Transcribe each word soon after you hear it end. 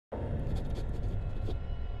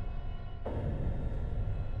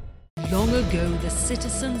Long ago, the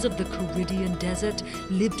citizens of the Caridian Desert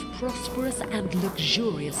lived prosperous and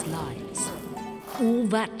luxurious lives. All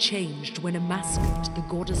that changed when Amascut, the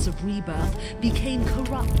goddess of rebirth, became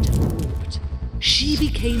corrupt and warped. She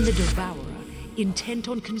became the devourer, intent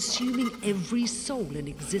on consuming every soul in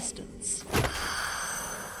existence.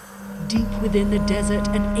 Deep within the desert,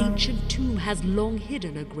 an ancient tomb has long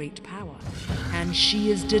hidden a great power, and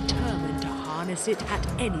she is determined to harness it at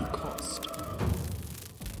any cost.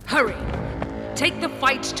 Hurry! Take the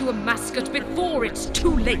fight to Amascut before it's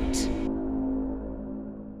too late!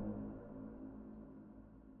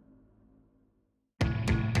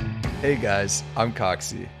 Hey guys, I'm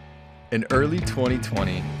Coxie. In early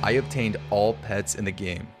 2020, I obtained all pets in the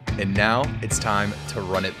game, and now it's time to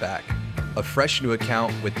run it back. A fresh new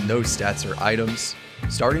account with no stats or items,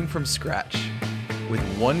 starting from scratch, with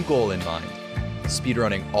one goal in mind: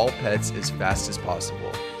 speedrunning all pets as fast as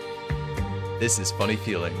possible. This is Funny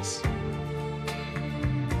Feelings.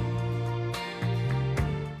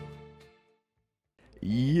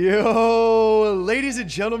 Yo, ladies and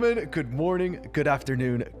gentlemen, good morning, good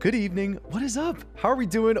afternoon, good evening. What is up? How are we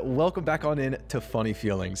doing? Welcome back on in to Funny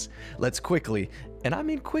Feelings. Let's quickly, and I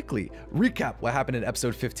mean quickly, recap what happened in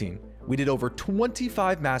episode 15. We did over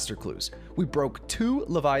 25 master clues. We broke 2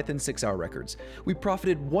 Leviathan 6-hour records. We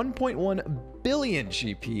profited 1.1 billion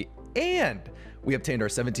GP, and we obtained our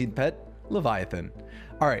 17th pet, Leviathan.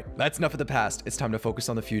 All right, that's enough of the past. It's time to focus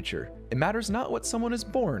on the future. It matters not what someone is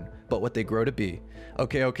born, but what they grow to be.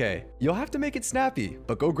 Okay. You'll have to make it snappy,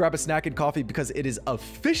 but go grab a snack and coffee because it is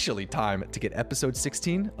officially time to get episode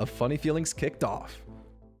 16 of Funny Feelings kicked off.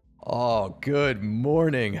 Oh, good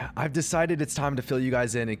morning. I've decided it's time to fill you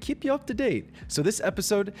guys in and keep you up to date. So this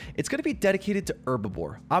episode, it's going to be dedicated to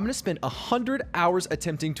Herbivore. I'm going to spend 100 hours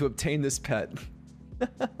attempting to obtain this pet.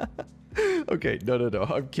 Okay, no,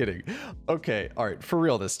 I'm kidding. Okay, all right, for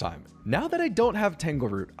real this time. Now that I don't have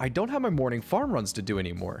Tangleroot, I don't have my morning farm runs to do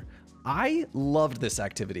anymore. I loved this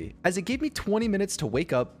activity, as it gave me 20 minutes to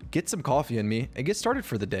wake up, get some coffee in me, and get started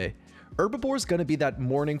for the day. Herbivore is going to be that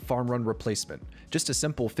morning farm run replacement. Just a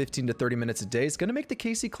simple 15 to 30 minutes a day is going to make the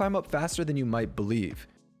KC climb up faster than you might believe.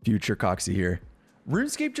 Future Coxie here.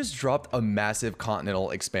 RuneScape just dropped a massive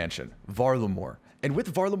continental expansion, Varlamore. And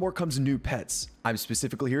with Varlamore comes new pets. I'm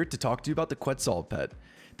specifically here to talk to you about the Quetzal pet.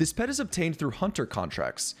 This pet is obtained through hunter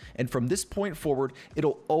contracts, and from this point forward,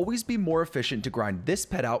 it'll always be more efficient to grind this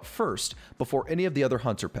pet out first before any of the other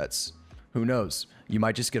hunter pets. Who knows, you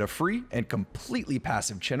might just get a free and completely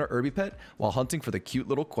passive Chen or Irby pet while hunting for the cute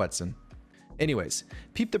little Quetzal. Anyways,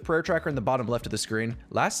 peep the prayer tracker in the bottom left of the screen.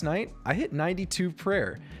 Last night, I hit 92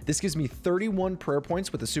 prayer. This gives me 31 prayer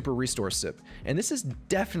points with a super restore sip, and this is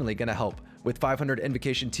definitely going to help with 500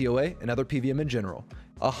 invocation TOA and other PVM in general.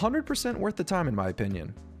 100% worth the time in my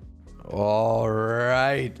opinion. All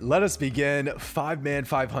right, let us begin. 5-man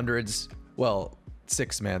 500s. Well,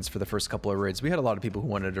 6-mans for the first couple of raids. We had a lot of people who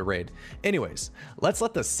wanted to raid. Anyways, let's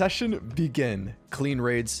let the session begin. Clean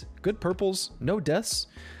raids, good purples, no deaths.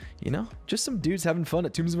 You know, just some dudes having fun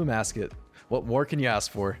at Tombs of Amascut. What more can you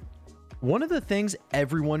ask for? One of the things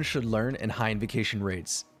everyone should learn in high invocation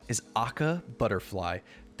raids is Akka Butterfly.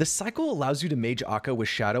 The cycle allows you to mage Akka with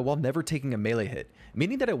Shadow while never taking a melee hit,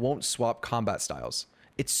 meaning that it won't swap combat styles.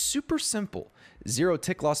 It's super simple, 0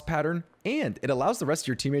 tick loss pattern, and it allows the rest of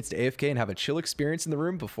your teammates to AFK and have a chill experience in the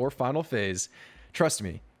room before final phase. Trust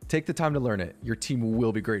me, take the time to learn it. Your team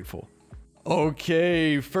will be grateful.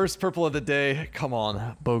 Okay, first purple of the day. Come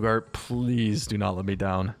on, Bogart, please do not let me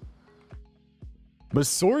down.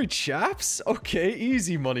 Masori chaps? Okay,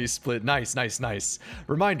 easy money split. Nice.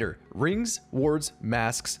 Reminder, rings, wards,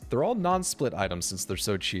 masks, they're all non-split items since they're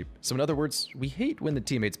so cheap. So in other words, we hate when the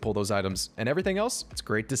teammates pull those items, and everything else, it's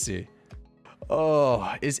great to see.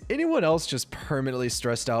 Oh, is anyone else just permanently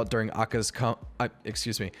stressed out during Akka's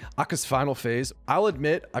final phase? I'll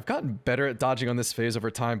admit, I've gotten better at dodging on this phase over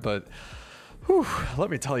time, but whew, let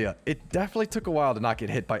me tell you, it definitely took a while to not get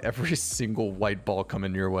hit by every single white ball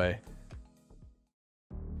coming your way.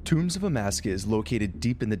 Tombs of Amascut is located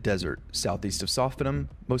deep in the desert, southeast of Sophitum,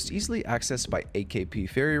 most easily accessed by AKP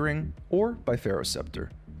Fairy Ring or by Pharaoh Scepter.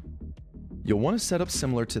 You'll want to set up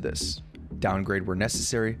similar to this. Downgrade where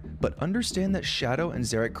necessary, but understand that Shadow and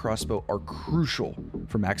Xeric Crossbow are crucial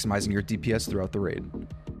for maximizing your DPS throughout the raid.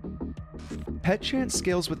 Pet Chant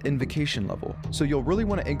scales with invocation level, so you'll really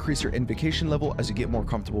want to increase your invocation level as you get more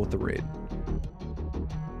comfortable with the raid.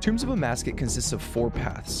 Tombs of Amascut consists of 4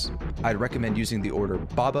 paths. I'd recommend using the order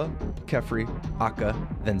Baba, Kefri, Akka,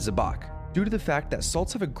 then Zabak, due to the fact that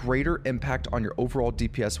salts have a greater impact on your overall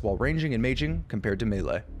DPS while ranging and maging compared to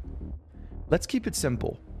melee. Let's keep it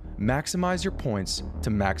simple. Maximize your points to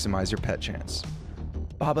maximize your pet chance.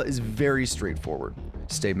 Baba is very straightforward.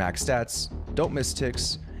 Stay max stats, don't miss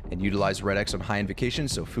ticks, and utilize Red X on high invocation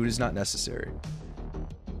so food is not necessary.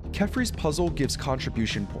 Kefri's puzzle gives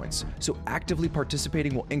contribution points, so actively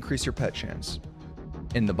participating will increase your pet chance.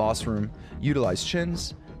 In the boss room, utilize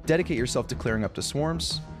chins, dedicate yourself to clearing up the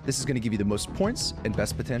swarms. This is going to give you the most points and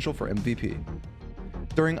best potential for MVP.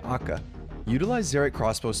 During Akka, utilize Xerath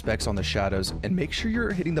crossbow specs on the shadows and make sure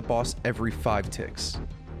you're hitting the boss every 5 ticks.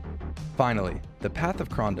 Finally, the Path of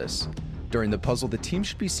Krondus. During the puzzle, the team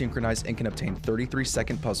should be synchronized and can obtain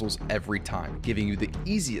 33-second puzzles every time, giving you the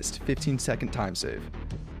easiest 15-second time save.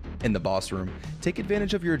 In the boss room, take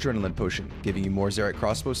advantage of your adrenaline potion, giving you more Xerath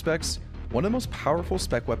crossbow specs, one of the most powerful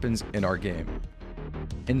spec weapons in our game.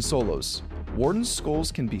 In solos, Warden's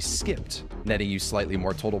skulls can be skipped, netting you slightly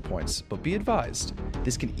more total points, but be advised,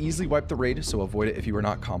 this can easily wipe the raid, so avoid it if you are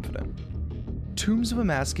not confident. Tombs of a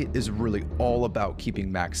Mascot is really all about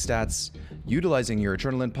keeping max stats, utilizing your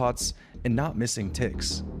adrenaline pots, and not missing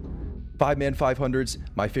ticks. 5-man 500s,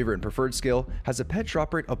 my favorite and preferred skill, has a pet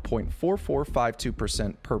drop rate of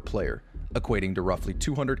 0.4452% per player, equating to roughly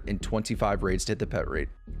 225 raids to hit the pet rate.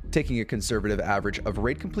 Taking a conservative average of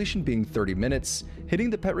raid completion being 30 minutes, hitting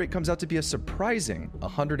the pet rate comes out to be a surprising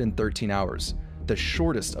 113 hours, the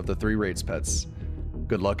shortest of the 3 raids pets.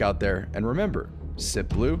 Good luck out there, and remember, sip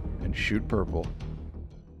blue and shoot purple.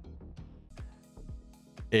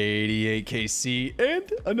 88 KC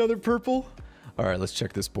and another purple. All right, let's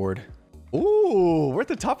check this board. Ooh, we're at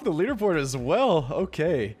the top of the leaderboard as well.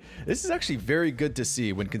 Okay, this is actually very good to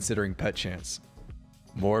see when considering pet chance.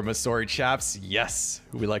 More Masori chaps, yes,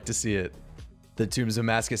 we like to see it. The Tombs of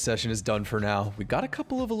Mascot session is done for now. We got a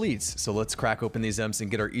couple of elites, so let's crack open these M's and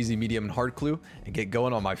get our easy, medium, and hard clue and get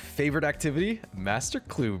going on my favorite activity, Master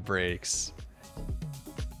Clue Breaks.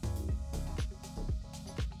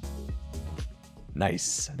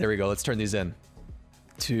 Nice, there we go, let's turn these in.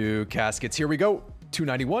 2 caskets, here we go,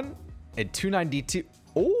 291 and 292.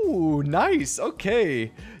 Oh, nice,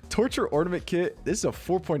 okay. Torture Ornament Kit, this is a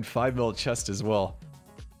 4.5 mil chest as well.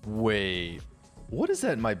 Wait, what is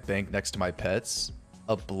that in my bank next to my pets?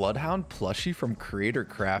 A Bloodhound plushie from Creator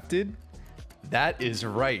Crafted? That is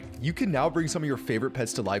right. You can now bring some of your favorite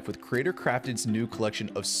pets to life with Creator Crafted's new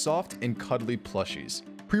collection of soft and cuddly plushies.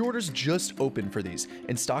 Pre-orders just opened for these,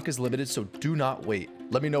 and stock is limited, so do not wait.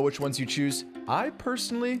 Let me know which ones you choose. I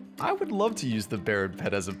would love to use the Baron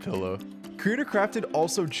pet as a pillow. Creator Crafted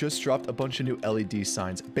also just dropped a bunch of new LED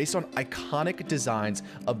signs based on iconic designs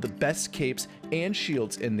of the best capes and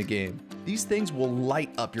shields in the game. These things will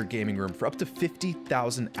light up your gaming room for up to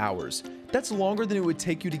 50,000 hours. That's longer than it would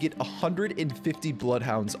take you to get 150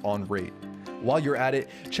 Bloodhounds on rate. While you're at it,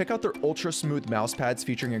 check out their ultra smooth mouse pads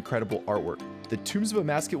featuring incredible artwork. The Tombs of a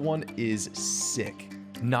Mascot one is sick.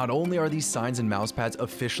 Not only are these signs and mouse pads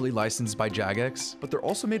officially licensed by Jagex, but they're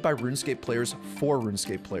also made by RuneScape players for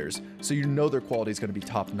RuneScape players, so you know their quality is going to be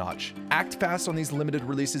top notch. Act fast on these limited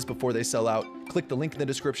releases before they sell out. Click the link in the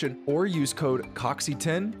description or use code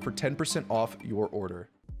COXY10 for 10% off your order.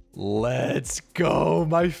 Let's go.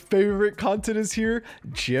 My favorite content is here.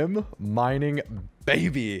 Gem mining,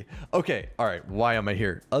 baby. Okay, all right, why am I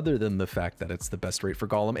here? Other than the fact that it's the best rate for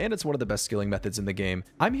Golem and it's one of the best skilling methods in the game,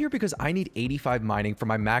 I'm here because I need 85 mining for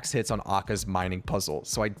my max hits on Akka's mining puzzle,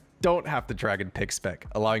 so I don't have the dragon pick spec,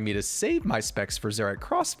 allowing me to save my specs for Xerath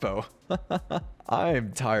crossbow.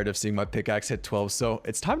 I'm tired of seeing my pickaxe hit 12, so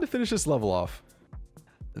it's time to finish this level off.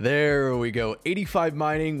 There we go, 85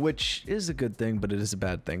 mining, which is a good thing, but it is a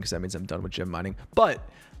bad thing because that means I'm done with gem mining. But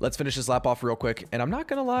let's finish this lap off real quick. And I'm not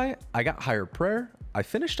gonna lie, I got higher prayer. I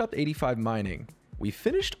finished up 85 mining. We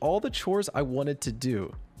finished all the chores I wanted to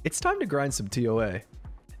do. It's time to grind some TOA.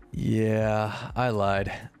 Yeah, I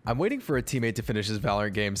lied. I'm waiting for a teammate to finish his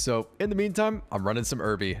Valorant game, so in the meantime, I'm running some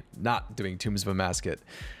Irby, not doing Tombs of a Mascot.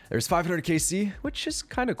 There's 500 KC, which is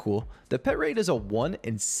kind of cool. The pet rate is a 1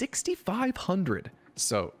 in 6,500.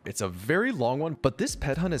 So it's a very long one, but this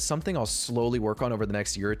pet hunt is something I'll slowly work on over the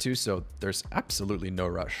next year or two, so there's absolutely no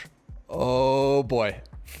rush. Oh boy,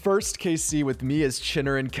 first KC with me as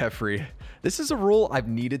Chinner and Kefri. This is a rule I've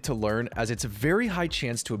needed to learn as it's a very high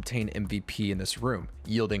chance to obtain MVP in this room,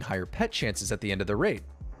 yielding higher pet chances at the end of the raid.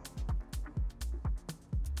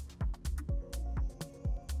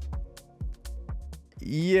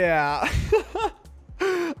 Yeah.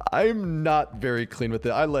 I'm not very clean with it.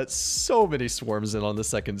 I let so many swarms in on the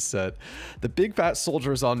second set. The big fat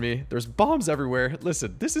soldiers on me. There's bombs everywhere.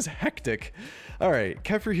 Listen, this is hectic. All right,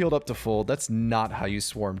 Kefri healed up to full. That's not how you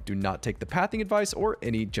swarm. Do not take the pathing advice or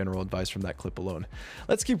any general advice from that clip alone.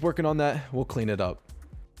 Let's keep working on that. We'll clean it up.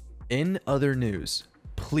 In other news,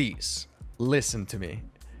 please listen to me.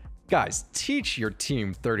 Guys, teach your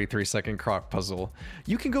team 33-second croc puzzle.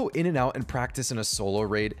 You can go in and out and practice in a solo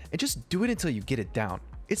raid and just do it until you get it down.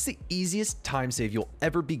 It's the easiest time save you'll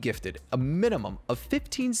ever be gifted, a minimum of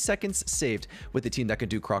 15 seconds saved with a team that can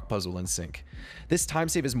do croc puzzle in sync. This time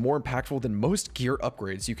save is more impactful than most gear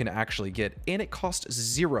upgrades you can actually get, and it costs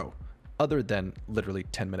 0, other than literally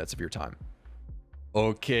 10 minutes of your time.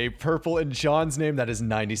 Okay, purple in John's name, that is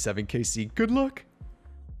 97 KC. Good luck.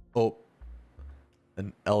 Oh,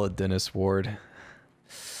 an Ella Dennis Ward.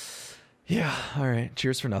 Yeah, all right.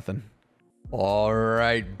 Cheers for nothing. All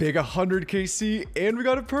right, big 100 KC, and we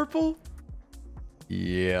got a purple.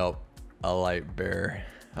 Yep, a light bear.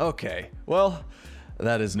 Okay, well,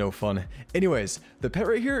 that is no fun. Anyways, the pet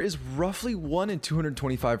right here is roughly 1 in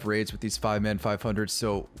 225 raids with these 5-man 500,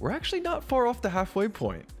 so we're actually not far off the halfway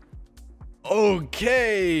point.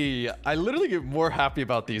 Okay, I literally get more happy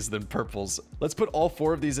about these than purples. Let's put all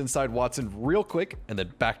 4 of these inside Watson real quick, and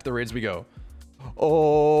then back to the raids we go.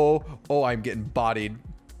 Oh, I'm getting bodied.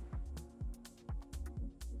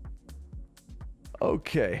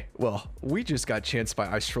 Okay, well, we just got chanced by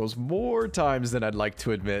ice trolls more times than I'd like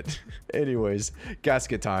to admit. Anyways,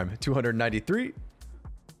 gasket time, 293,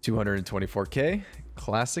 224k,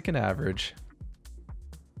 classic and average.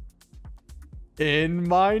 In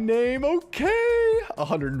my name, okay.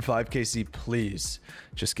 105 KC, please.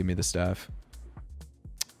 Just give me the staff.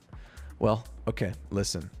 Well, okay,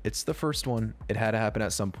 listen. It's the first one. It had to happen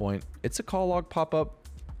at some point. It's a call log pop-up.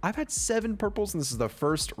 I've had 7 purples, and this is the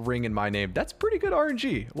first ring in my name. That's pretty good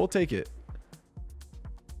RNG. We'll take it.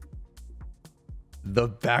 The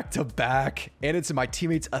back-to-back. And it's in my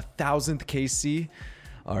teammate's 1000th KC.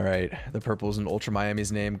 All right, the purple's in Ultra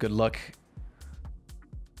Miami's name. Good luck.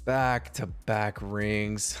 Back-to-back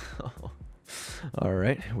rings. All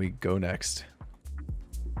right, we go next.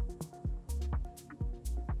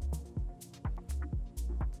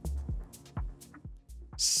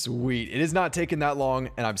 Sweet. It is not taking that long,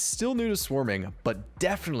 and I'm still new to swarming, but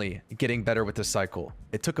definitely getting better with the cycle.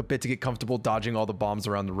 It took a bit to get comfortable dodging all the bombs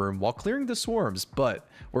around the room while clearing the swarms, but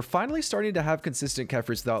we're finally starting to have consistent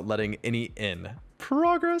Kefrits without letting any in.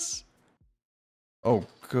 Progress. Oh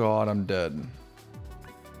god, I'm dead.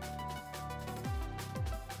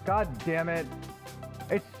 God damn it.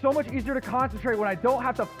 It's so much easier to concentrate when I don't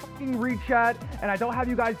have to fucking read chat and I don't have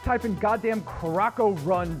you guys type in goddamn Croco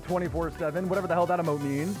Run 24/7, whatever the hell that emote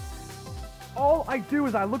means. All I do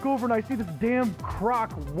is I look over and I see this damn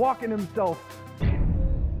croc walking himself.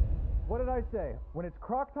 What did I say? When it's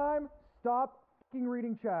croc time, stop fucking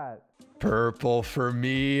reading chat. Purple for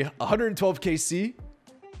me. 112 KC.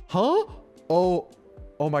 Huh? Oh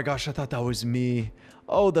my gosh, I thought that was me.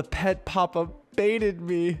 Oh, the pet pop-up baited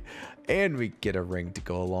me. And we get a ring to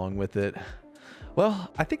go along with it.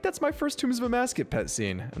 Well, I think that's my first Tombs of a Mascot pet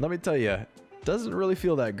scene. And let me tell you, doesn't really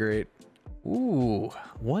feel that great. Ooh,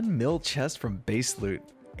 1 mil chest from base loot.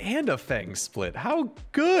 And a Fang split. How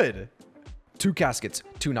good! 2 caskets,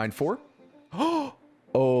 294.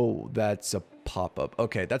 Oh, that's a pop-up.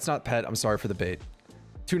 Okay, that's not pet. I'm sorry for the bait.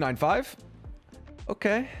 295.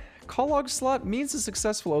 Okay. Call log slot means a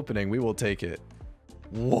successful opening. We will take it.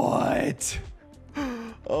 What?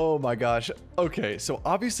 Oh my gosh. Okay, so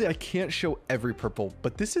obviously I can't show every purple,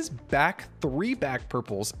 but this is back 3 back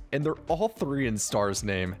purples, and they're all 3 in Star's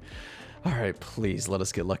name. All right, please let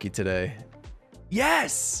us get lucky today.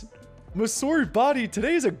 Yes! Masori body,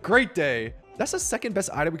 today is a great day. That's the second best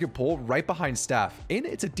item we can pull right behind staff, and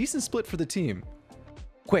it's a decent split for the team.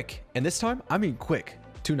 Quick, and this time, I mean quick.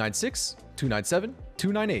 296, 297,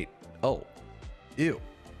 298. Oh, ew.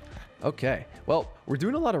 Okay, well, we're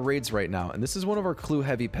doing a lot of raids right now, and this is one of our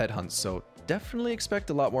clue-heavy pet hunts, so definitely expect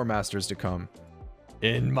a lot more masters to come.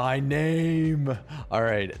 In my name! All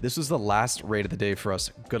right, this was the last raid of the day for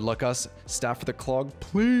us. Good luck us. Staff for the clog,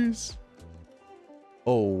 please.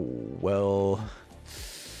 Oh, well...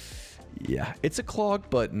 yeah, it's a clog,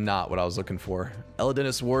 but not what I was looking for. Ella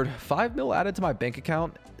Dennis Ward, 5 mil added to my bank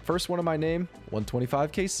account. First one in my name,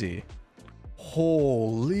 125 KC.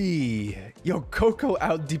 Holy. Yo, Coco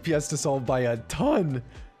out DPS to solve by a ton.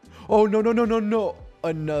 Oh, no.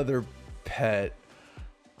 Another pet.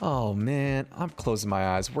 Oh, man. I'm closing my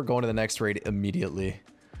eyes. We're going to the next raid immediately.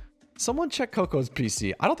 Someone check Coco's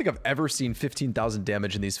PC. I don't think I've ever seen 15,000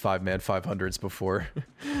 damage in these 5-man 500s before.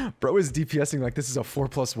 Bro is DPSing like this is a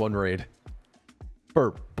 4+1 raid.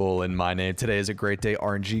 Purple in my name. Today is a great day.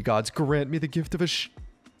 RNG gods, grant me the gift of a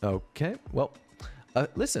Okay, well...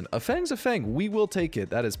 listen, a Fang's a Fang. We will take it.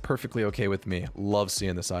 That is perfectly okay with me. Love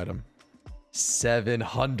seeing this item.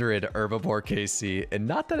 700 Herbivore KC. And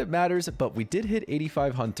not that it matters, but we did hit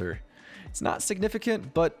 85 Hunter. It's not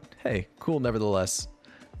significant, but hey, cool nevertheless.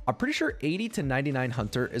 I'm pretty sure 80 to 99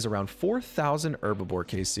 Hunter is around 4,000 Herbivore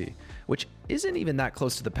KC, which isn't even that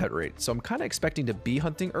close to the pet rate, so I'm kind of expecting to be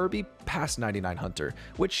hunting Herbie past 99 Hunter,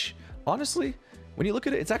 which, honestly, when you look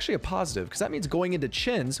at it, it's actually a positive, because that means going into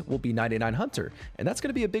Chins will be 99 Hunter, and that's going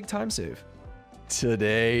to be a big time save.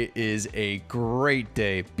 Today is a great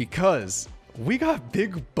day, because we got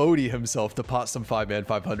Big Bodie himself to pot some 5-man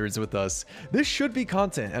 500s with us. This should be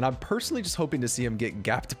content, and I'm personally just hoping to see him get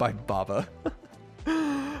gapped by Baba.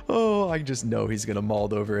 Oh, I just know he's gonna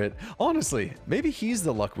mauled over it. Honestly, maybe he's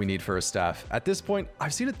the luck we need for a staff. At this point,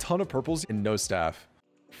 I've seen a ton of purples and no staff.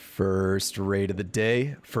 First raid of the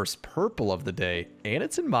day, first purple of the day, and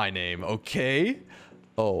it's in my name, okay?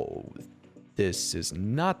 Oh, this is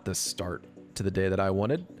not the start to the day that I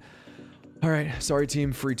wanted. All right, sorry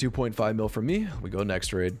team, free 2.5 mil from me. We go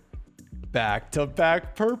next raid.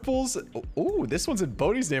 Back-to-back purples. Oh, this one's in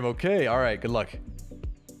Bodie's name, okay. All right, good luck.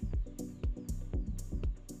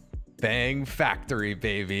 Bang Factory,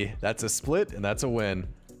 baby. That's a split and that's a win.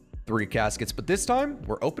 3 caskets, but this time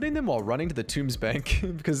we're opening them while running to the Tombs Bank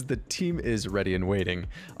because the team is ready and waiting.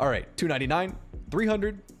 All right, 299,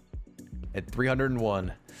 300, and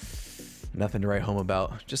 301. Nothing to write home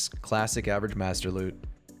about. Just classic average master loot.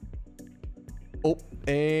 Oh,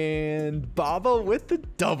 and Baba with the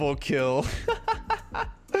double kill.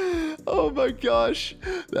 Oh my gosh,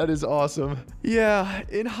 that is awesome. Yeah,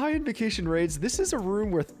 in high-end vacation raids, this is a room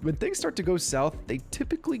where when things start to go south, they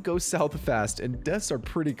typically go south fast, and deaths are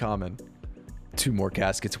pretty common. 2 more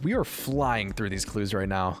caskets. We are flying through these clues right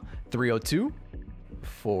now. 302,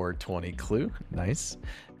 420 clue, nice,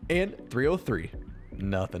 and 303,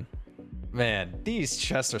 nothing. Man, these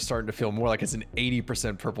chests are starting to feel more like it's an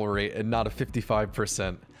 80% purple rate and not a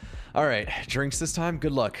 55%. All right, drinks this time,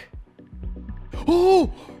 good luck.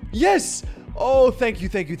 Oh, yes! Oh, thank you,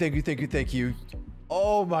 thank you, thank you, thank you, thank you.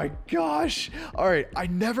 Oh my gosh. All right, I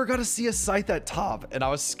never got to see a scythe at top, and I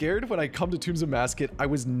was scared when I come to Tombs of Masket, I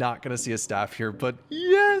was not going to see a staff here, but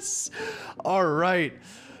yes! All right,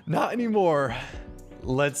 not anymore.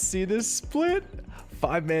 Let's see this split.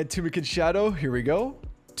 5-man Tumican Shadow, here we go.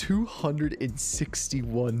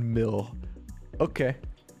 261 mil. Okay,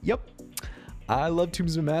 yep. I love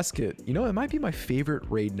Tombs of Masket. You know, it might be my favorite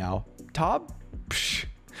raid now. Tob? Psh,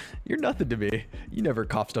 you're nothing to me. You never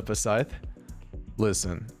coughed up a scythe.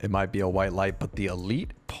 Listen, it might be a white light, but the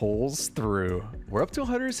elite pulls through. We're up to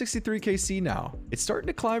 163 KC now. It's starting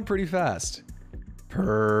to climb pretty fast.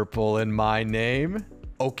 Purple in my name.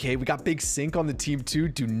 Okay, we got Big Sync on the team too.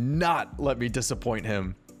 Do not let me disappoint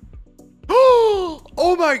him.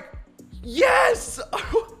 Oh my, yes!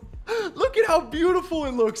 Look at how beautiful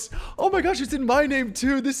it looks. Oh my gosh, it's in my name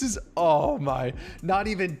too. This is, oh my, not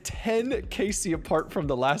even 10 KC apart from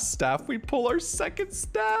the last staff. We pull our second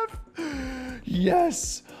staff.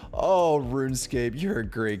 Yes. Oh, RuneScape, you're a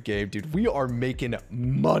great game, dude. We are making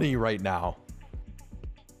money right now.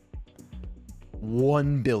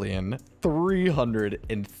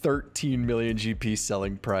 1,313,000,000 GP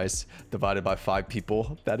selling price divided by 5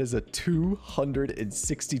 people. That is a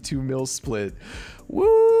 262 mil split.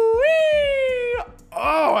 Woo-wee!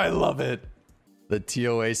 Oh, I love it. The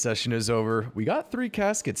TOA session is over. We got 3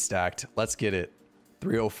 caskets stacked. Let's get it.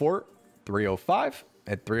 304, 305,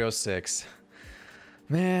 and 306.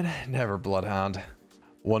 Man, never Bloodhound.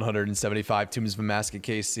 175 Tombs of Masket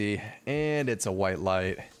KC, and it's a white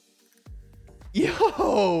light.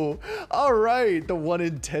 Yo, all right, the 1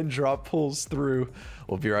 in 10 drop pulls through.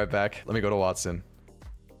 We'll be right back. Let me go to Watson.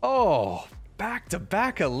 Oh,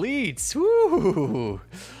 back-to-back elites. Woo!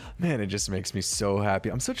 Man, it just makes me so happy.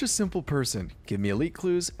 I'm such a simple person. Give me elite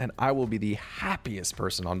clues and I will be the happiest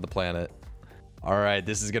person on the planet. All right,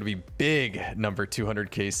 this is gonna be big, number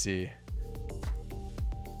 200 KC.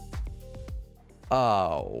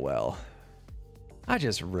 Oh, well. I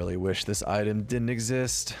just really wish this item didn't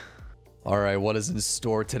exist. All right, what is in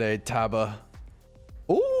store today, Taba?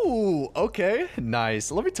 Ooh, okay,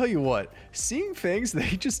 nice. Let me tell you what, seeing Fangs,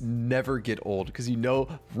 they just never get old because you know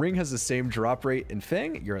Ring has the same drop rate and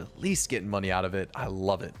Fang, you're at least getting money out of it. I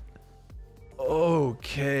love it.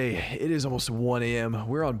 Okay, it is almost 1 a.m.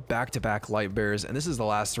 We're on back-to-back light bears and this is the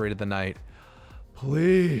last raid of the night.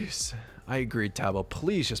 Please, I agree, Taba,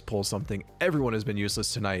 please just pull something. Everyone has been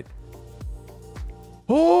useless tonight.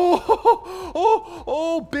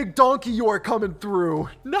 Oh, big donkey, you are coming through.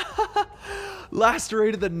 Last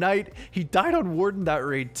raid of the night. He died on Warden that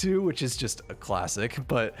raid too, which is just a classic.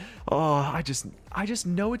 But oh, I just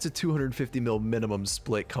know it's a 250 mil minimum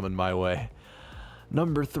split coming my way.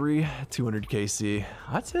 Number 3, 200 KC.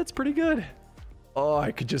 I'd say that's pretty good. Oh,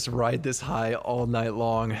 I could just ride this high all night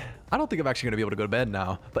long. I don't think I'm actually going to be able to go to bed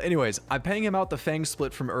now. But anyways, I'm paying him out the Fang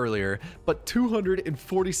split from earlier, but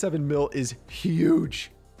 247 mil is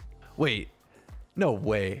huge. Wait, no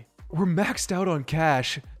way. We're maxed out on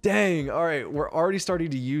cash. Dang, all right, we're already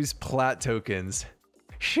starting to use plat tokens.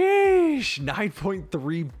 Sheesh,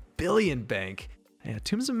 9.3 billion bank. Yeah,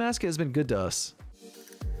 Tombs of Masca has been good to us.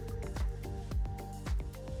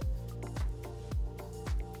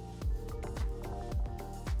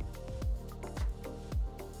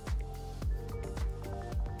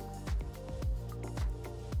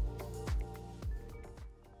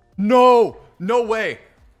 No, no way.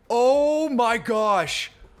 Oh my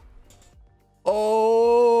gosh.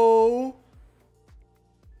 Oh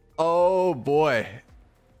boy.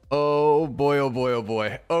 Oh boy, oh boy, oh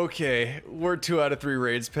boy. Okay, we're 2 out of 3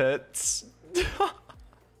 raids pets.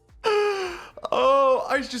 Oh,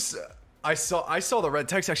 I saw the red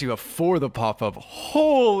text actually before the pop-up.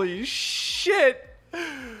 Holy shit.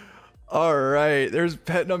 All right, there's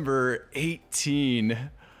pet number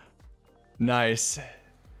 18. Nice.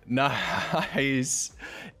 Nice.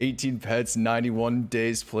 18 pets, 91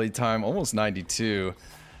 days playtime, almost 92.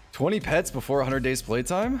 20 pets before 100 days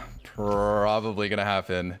playtime? Probably gonna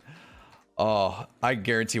happen. Oh, I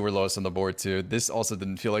guarantee we're lowest on the board too. This also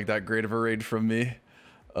didn't feel like that great of a raid from me.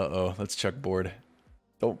 Uh-oh, let's check board.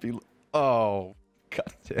 Don't be... Oh,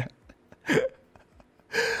 goddamn.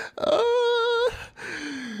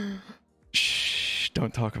 Shh,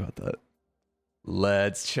 don't talk about that.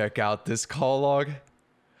 Let's check out this call log.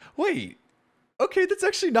 Wait, okay, that's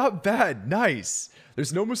actually not bad. Nice.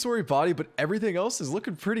 There's no Masori body, but everything else is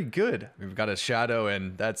looking pretty good. We've got a shadow,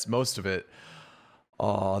 and that's most of it.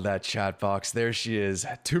 Oh, that chat box. There she is.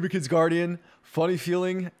 Tumikin's Guardian. Funny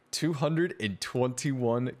feeling.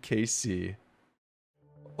 221 KC.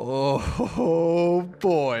 Oh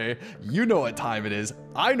boy. You know what time it is.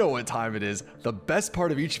 I know what time it is. The best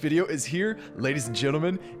part of each video is here. Ladies and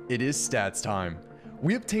gentlemen, it is stats time.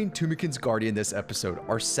 We obtained Tumikin's Guardian this episode,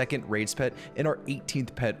 our second raids pet and our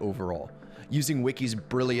 18th pet overall. Using Wiki's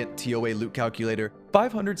brilliant TOA loot calculator,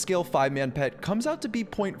 500 scale 5-man pet comes out to be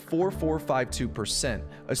 0.4452%,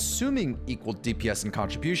 assuming equal DPS and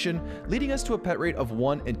contribution, leading us to a pet rate of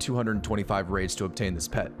 1 in 225 raids to obtain this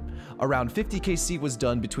pet. Around 50 KC was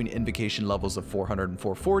done between invocation levels of 400 and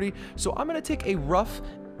 440, so I'm going to take a rough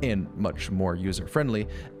and much more user-friendly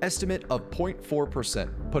estimate of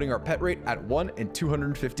 0.4%, putting our pet rate at 1 in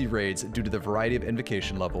 250 raids due to the variety of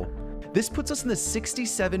invocation level. This puts us in the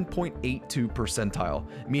 67.82 percentile,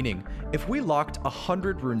 meaning if we locked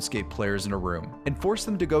 100 RuneScape players in a room and forced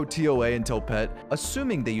them to go TOA until pet,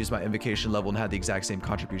 assuming they use my invocation level and had the exact same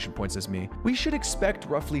contribution points as me, we should expect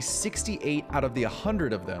roughly 68 out of the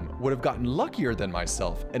 100 of them would have gotten luckier than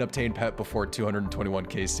myself and obtained pet before 221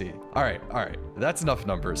 KC. All right, that's enough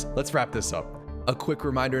numbers. Let's wrap this up. A quick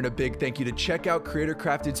reminder and a big thank you to check out Creator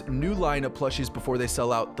Crafted's new line of plushies before they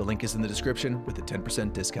sell out. The link is in the description with a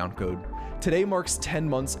 10% discount code. Today marks 10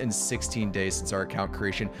 months and 16 days since our account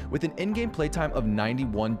creation with an in-game playtime of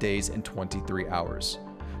 91 days and 23 hours.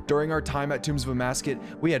 During our time at Tombs of Masca,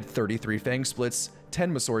 we had 33 Fang splits,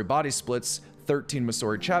 10 Masori body splits, 13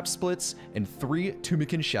 Masori chap splits, and 3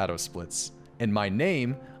 Tumikin shadow splits. In my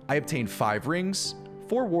name, I obtained 5 rings,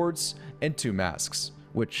 4 wards, and 2 masks,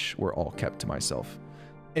 which were all kept to myself.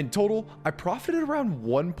 In total, I profited around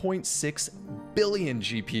 1.6 billion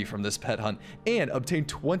GP from this pet hunt and obtained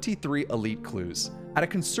 23 elite clues. At a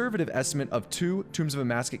conservative estimate of 2 Tombs of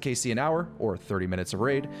Masca KC an hour, or 30 minutes a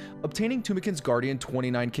raid, obtaining Tumikin's Guardian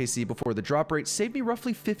 29 KC before the drop rate saved me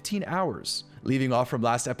roughly 15 hours. Leaving off from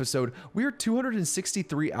last episode, we are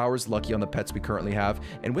 263 hours lucky on the pets we currently have,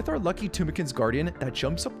 and with our lucky Tumikin's Guardian, that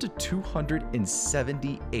jumps up to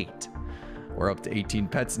 278. We're up to 18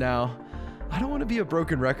 pets now. I don't want to be a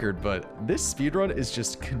broken record, but this speedrun is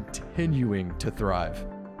just continuing to thrive.